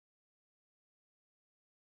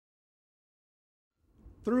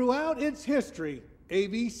Throughout its history,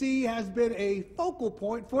 AVC has been a focal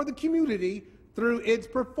point for the community through its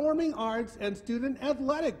performing arts and student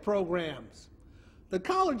athletic programs. The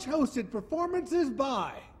college hosted performances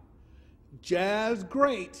by jazz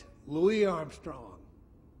great Louis Armstrong.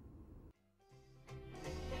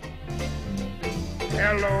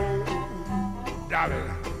 Hello,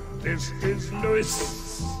 Dolly, this is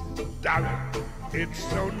Louis. Dolly, it's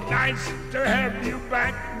so nice to have you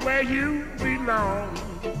back where you belong.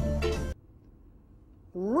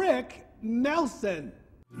 Rick Nelson.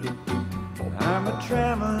 I'm a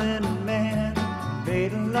traveling man,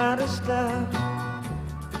 made a lot of stuff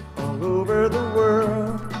all over the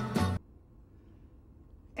world.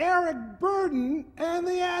 Eric Burden and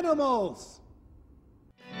the Animals.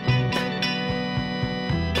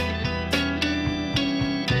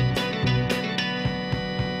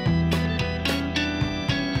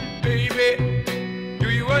 Baby, do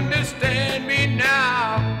you understand me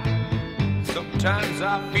now? Sometimes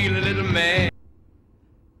I feel a little mad.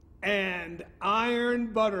 And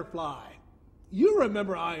Iron Butterfly. You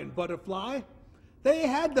remember Iron Butterfly? They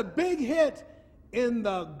had the big hit in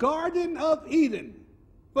the Garden of Eden,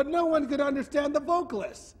 but no one could understand the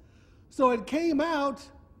vocalists. So it came out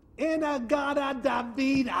in a Gala da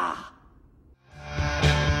Vida.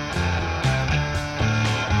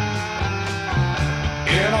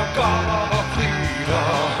 In a Gala da Vida,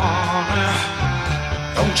 honey,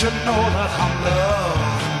 don't you know that I'm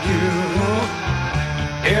loving you?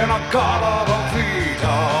 In a Gala da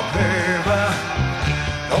Vida, baby,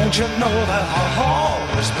 don't you know that I'll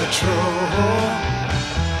always be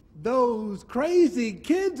true? Those crazy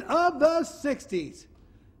kids of the 60s.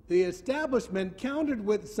 The establishment countered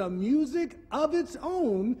with some music of its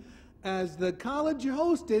own as the college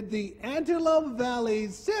hosted the Antelope Valley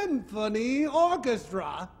Symphony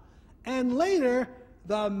Orchestra and later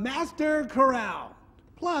the Master Chorale,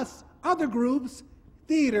 plus other groups,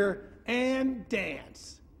 theater, and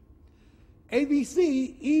dance.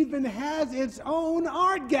 AVC even has its own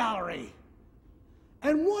art gallery.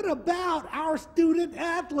 And what about our student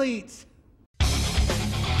athletes?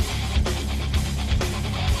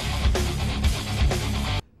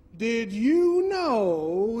 Did you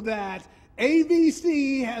know that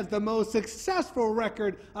AVC has the most successful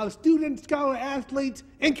record of student scholar athletes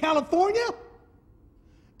in California?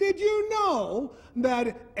 Did you know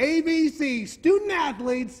that AVC student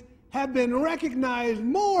athletes have been recognized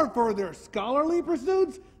more for their scholarly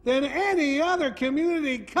pursuits than any other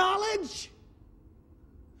community college?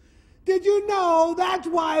 Did you know that's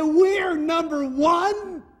why we're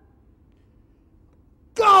 #1?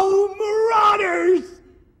 Go Marauders!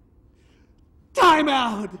 Time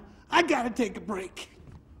out. I gotta take a break.